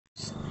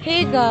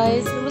Hey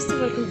guys, namaste,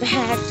 welcome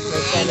back to my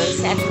channel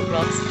Saturn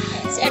vlogs.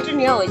 Saturn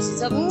यहाँ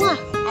होइछ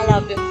I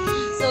love you.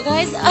 So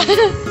guys,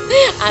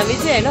 हामी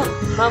चाहिँ हैन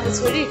मामु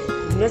छोरी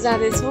घुम्न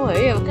जाँदै छौं है.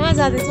 अब कहाँ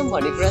जाँदै छौं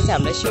भन्ने कुरा चाहिँ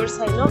हामीलाई स्योर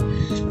छैन.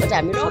 बट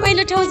हामी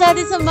रमाइलो ठाउँ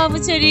जाँदै छौं मामु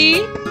छोरी.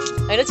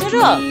 हैन छोरो?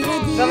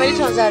 रमाइलो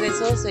ठाउँ जाँदै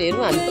छौं. सो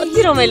हेरौँ हामी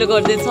कति रमाइलो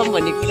गर्दै छौं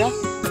भन्ने कुरा.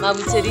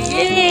 मामु छोरी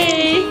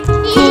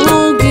हो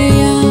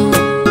गया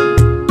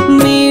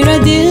मेरा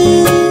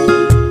दिल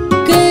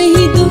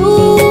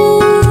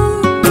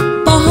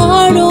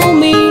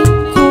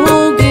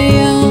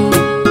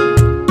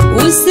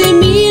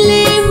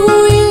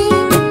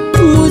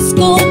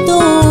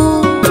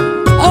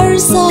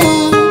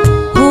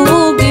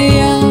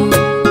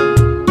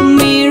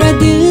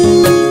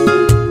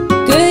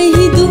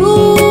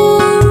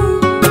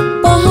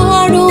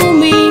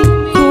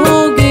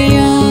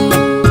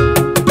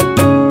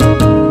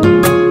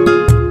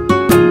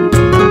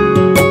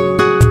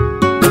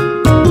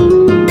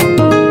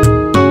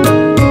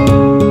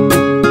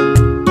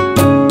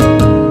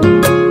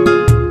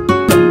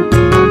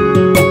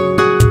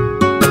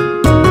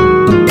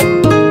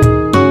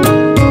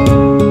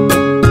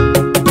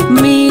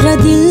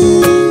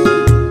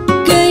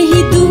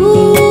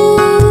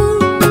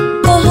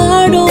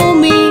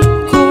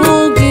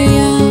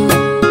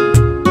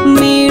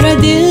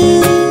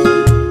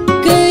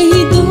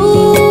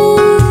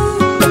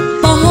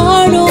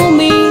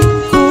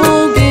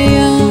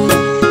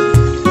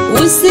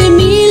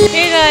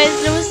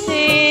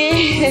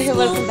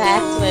welcome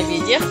back to my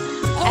video.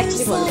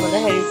 Actually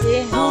भन्नुपर्दाखेरि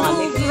चाहिँ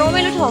हामी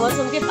रमाइलो ठाउँमा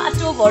छौँ के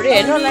बाटो भर्यो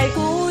हेर्न लाइक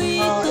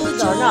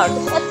झरनाहरु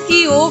कति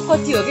हो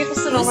के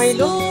कस्तो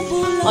रमाइलो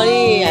अनि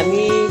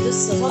हामी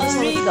सबै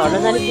झरना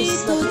जाने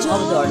कोसिसमा छौँ.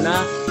 अब झरना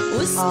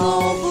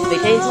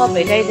भेटाइन्छ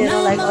भेटाइदैन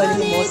लाइक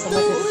अहिलेको मौसममा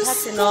चाहिँ थाहा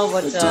छैन.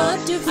 बट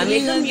हामी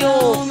एकदम यो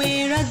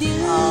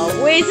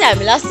वे चाहिँ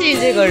हामी लास्ट चाहिँ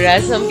इन्जोय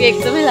गरिरहेको छौँ कि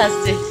एकदमै लास्ट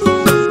चाहिँ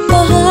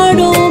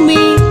पहाडों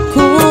में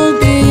खो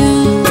गया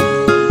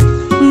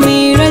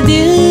मेरा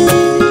दिल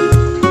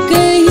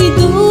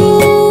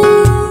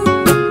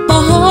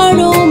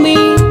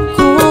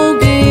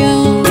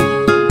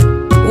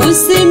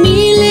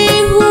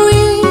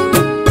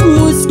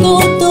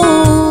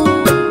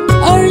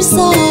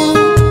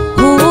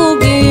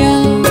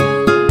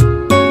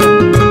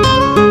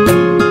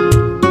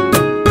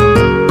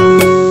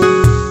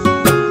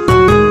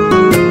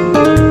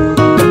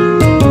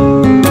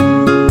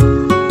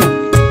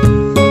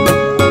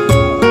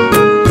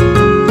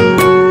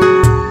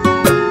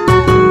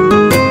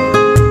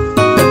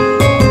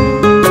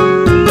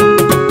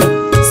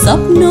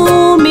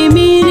सपनों में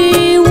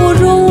मेरे वो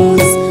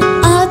रोज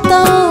आता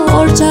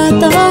और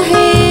जाता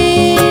है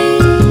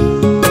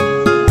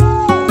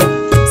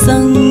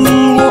संग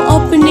वो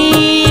अपने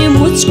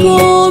मुझको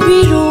भी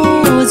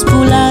रोज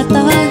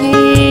भुलाता है.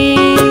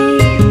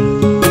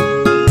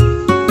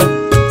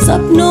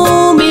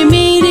 सपनों में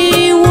मेरे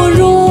वो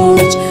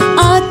रोज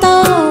आता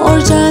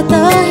और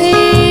जाता है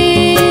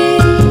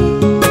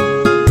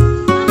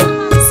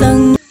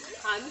संग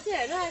हामी चाहिँ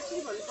हैन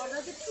एक्चुअली भन्नुपर्दा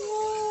चाहिँ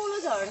ठुलो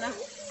झरना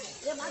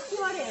यो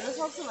माथिबाट हेर्न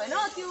सक्छौँ हैन.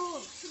 त्यो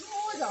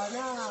ठुलो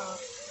झरना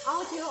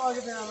आउँथ्यो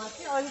अरू बेलामा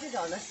चाहिँ अहिले चाहिँ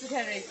झरना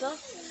सुखाएर रहेछ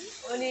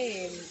अनि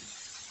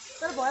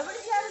तर भए पनि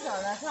साह्रो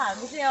झरना छ.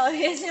 हामी चाहिँ अब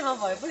यसैमा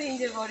भए पनि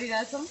इन्जोय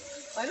गरिरहेछौँ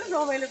हैन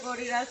रमाइलो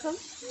गरिरहेछौँ.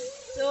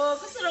 सो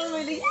कस्तो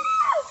रमाइलो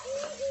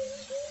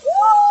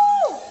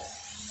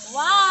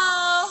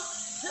वाउ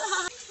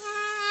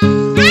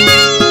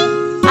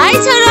हाई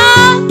छोरा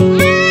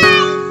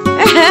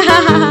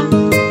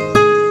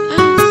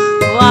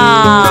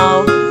वाउ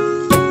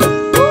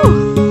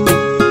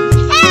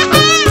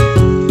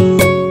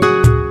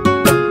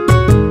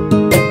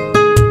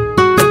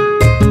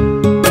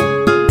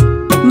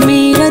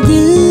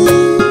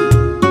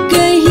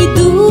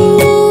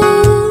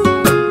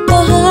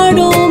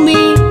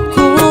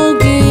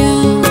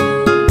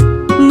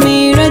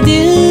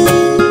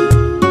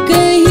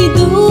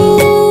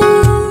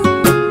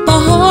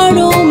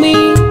पहाड़ों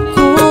में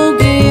खो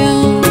गया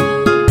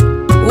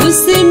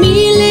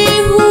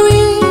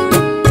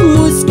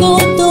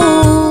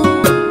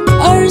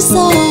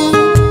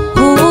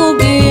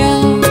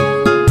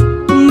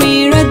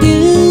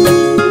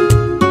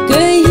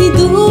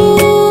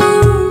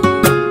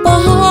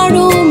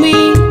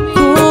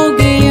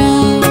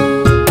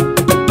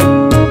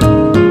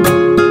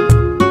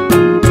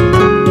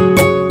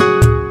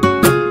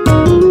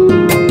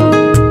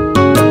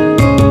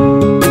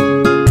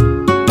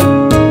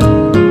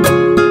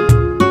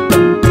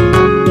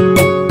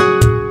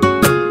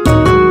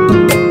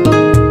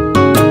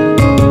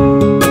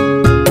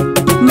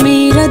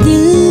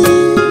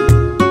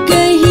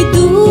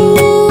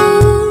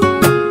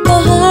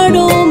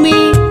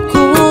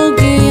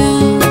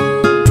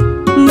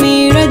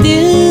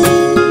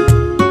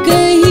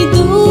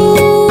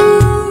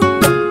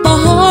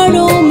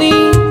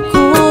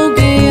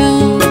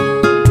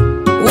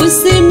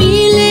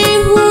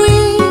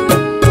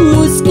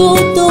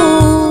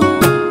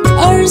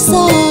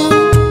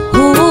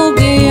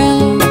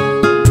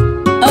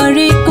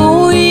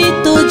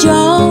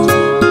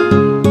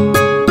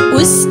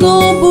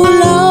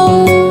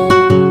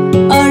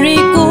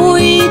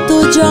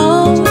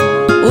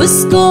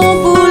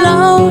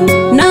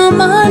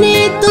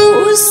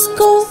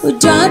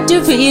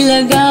तस्वीर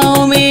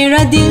लगाओ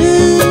मेरा दिल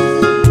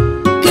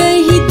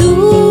कहीं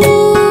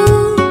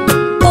दूर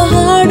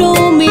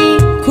पहाड़ों में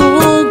खो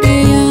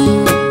गया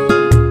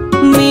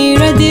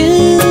मेरा दिल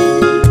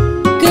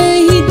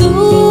कहीं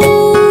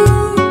दूर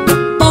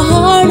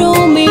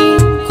पहाड़ों में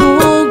खो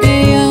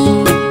गया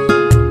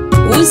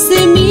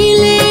उससे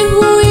मिले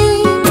हुए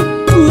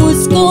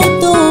मुझको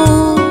तो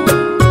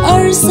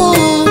अरसा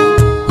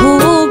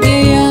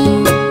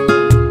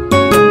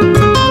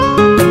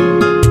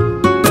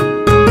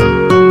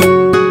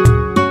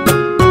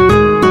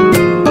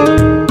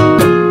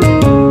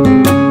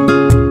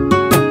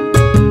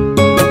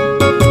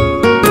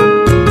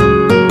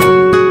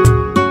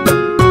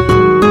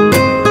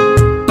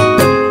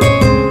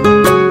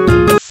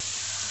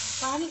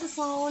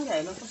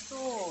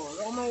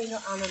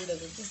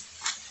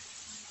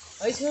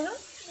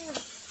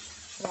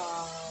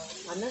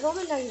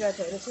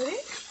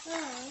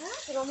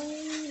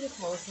रमाइलो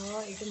ठाउँ छ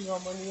एकदम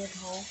रमणीय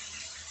ठाउँ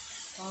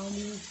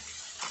पानी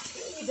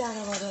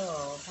डाँडाबाट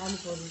पानी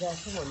परिरहेको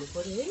छ भन्नु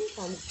पऱ्यो है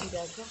पानी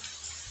पिइरहेको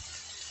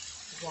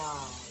छ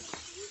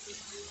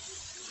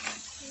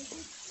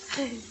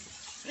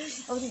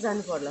अब चाहिँ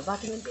जानु पर्ला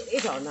बाटोमा धेरै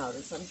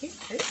झरनाहरू छन् कि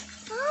है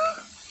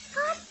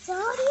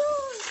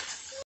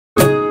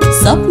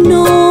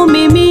सपनों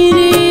में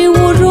मेरे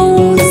वो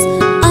रोज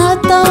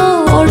आता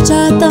और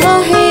जाता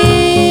है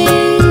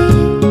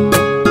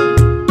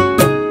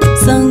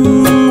संग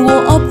वो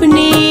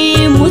अपने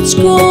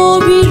मुझको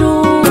भी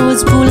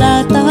रोज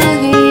बुलाता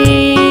है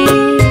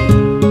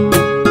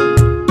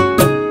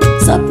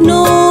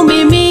सपनों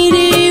में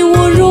मेरे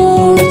वो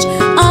रोज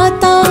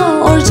आता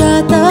और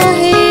जाता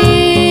है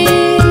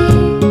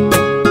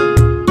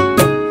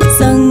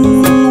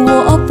संग वो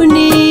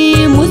अपने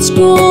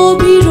मुझको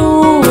भी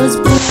रोज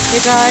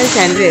गाइस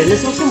हामीले हेर्न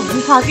सक्छौँ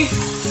गुफा कि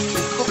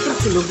कस्तो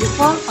ठुलो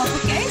गुफा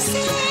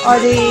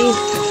अरे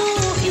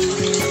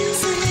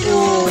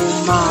ओ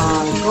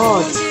माय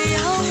गॉड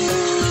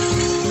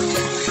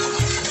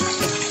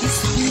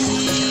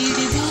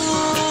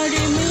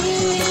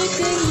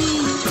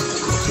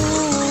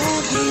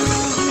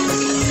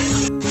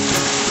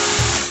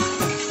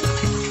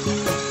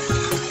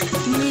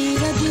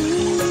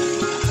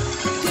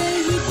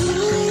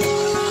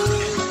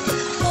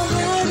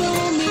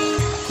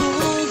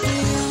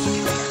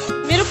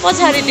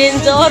पछाडि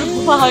डेन्जर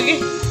गुफा हो कि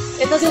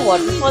यता चाहिँ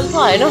वाटरफल छ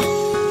होइन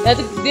यहाँ त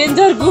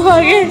डेन्जर गुफा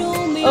के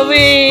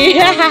अबे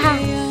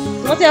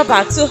म चाहिँ अब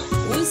भाग्छु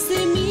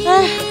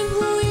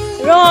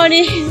र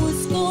अनि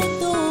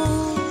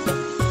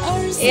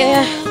ए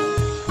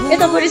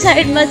यतापट्टि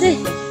साइडमा चाहिँ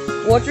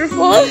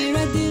वाटरफल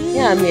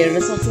यहाँ हामी हेर्न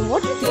सक्छौँ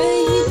वाटरफल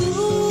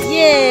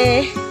ए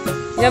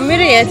यहाँ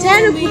मेरो यहाँ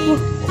सानो कुकु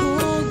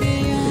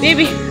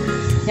बेबी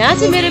यहाँ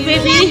चाहिँ मेरो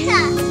बेबी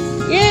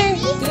ए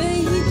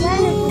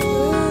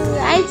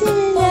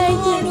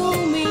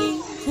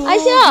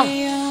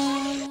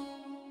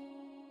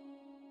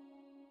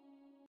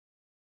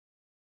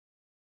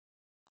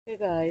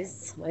गाइस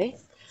है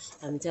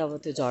हामी चाहिँ अब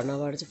त्यो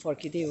झरनाबाट चाहिँ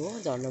फर्किँदै हो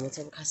झरनामा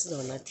चाहिँ अब खासै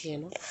झरना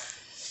थिएन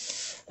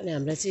अनि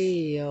हामीलाई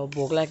चाहिँ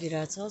भोक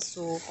लागिरहेछ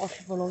सो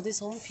कफी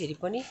बनाउँदैछौँ फेरि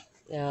पनि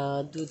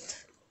दुध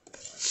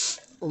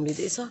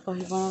उम्लिँदैछ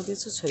कफी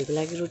बनाउँदैछु छोरीको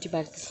लागि रोटी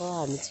बाँकी छ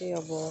हामी चाहिँ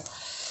अब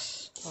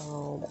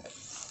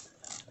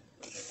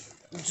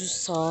जुस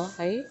छ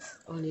है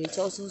अनि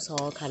चाउचाउ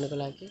छ खानको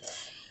लागि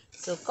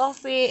so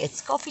coffee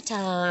it's coffee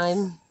time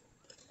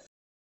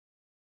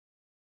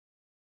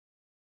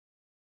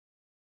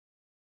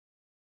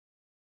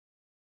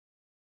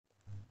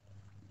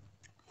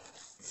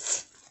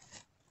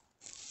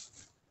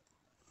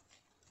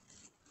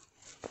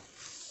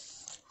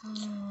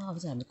अब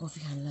चाहिँ हामी कफी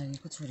खान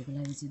लागेको छोरीको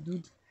लागि चाहिँ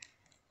दुध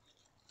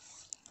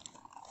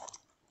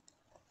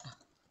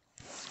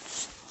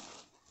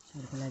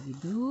छोरीको लागि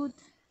दुध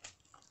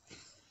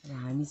र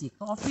हामी चाहिँ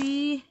coffee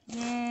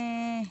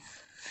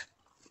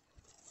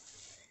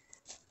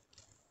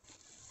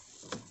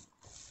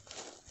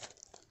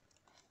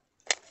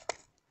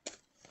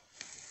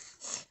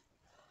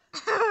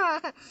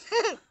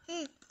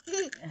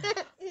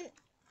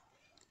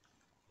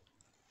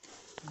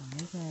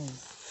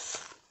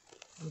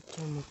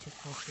Mucho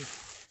coffee.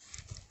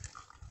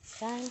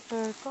 Time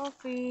for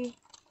coffee.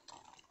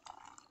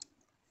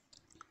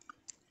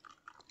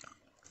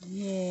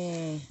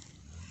 Yeah.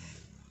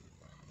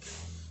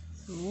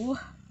 So,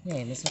 यहाँ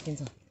हेर्न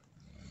सकिन्छ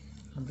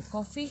हाम्रो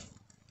कफी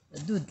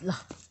दुध ल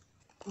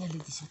यहाँ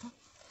लिँदैछु त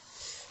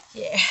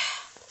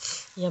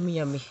यम्मी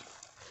यम्मी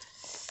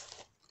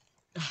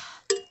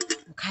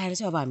खाएर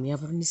चाहिँ अब हामी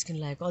यहाँबाट निस्किन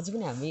लागेको अझै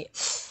पनि हामी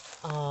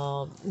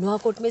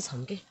नुवाकोटमै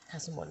छौँ कि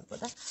खासमा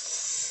भन्नुपर्दा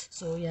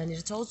सो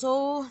यहाँनिर चाउचाउ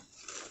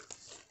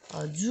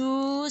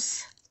जुस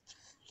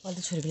अन्त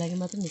छोरीको लागि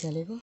मात्र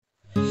निकालेको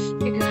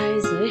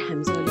गाइस है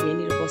हामी चाहिँ अहिले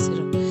यहाँनिर बसेर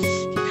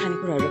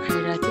खानेकुराहरू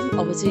खाइरहेको थियौँ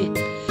अब चाहिँ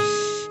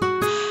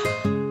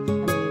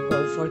हामी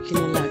घर फर्किन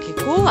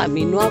लागेको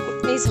हामी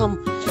नुवाकोटमै छौँ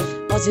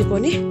अझै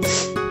पनि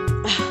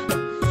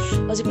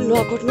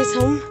नुवाकोटमै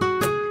छौँ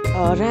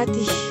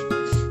राति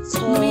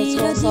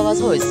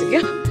 6:15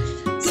 भइसक्यो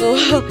सो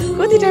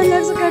कति टाइम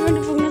लाग्छ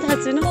काठमाडौँ पुग्न थाहा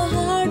छैन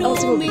अब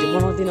चाहिँ म भिडियो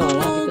बनाउँदिनँ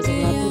होला बिकज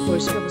अब रात पनि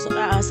परिसक्यो अब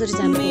सरासरी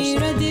जानुपर्छ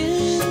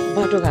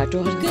बाटोघाटो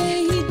अलिकति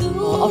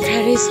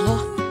अप्ठ्यारै छ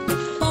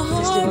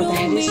त्यसले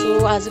गर्दाखेरि सो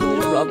आजको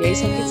मेरो भ्लग यही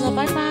सकिन्छ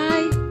बाई बाई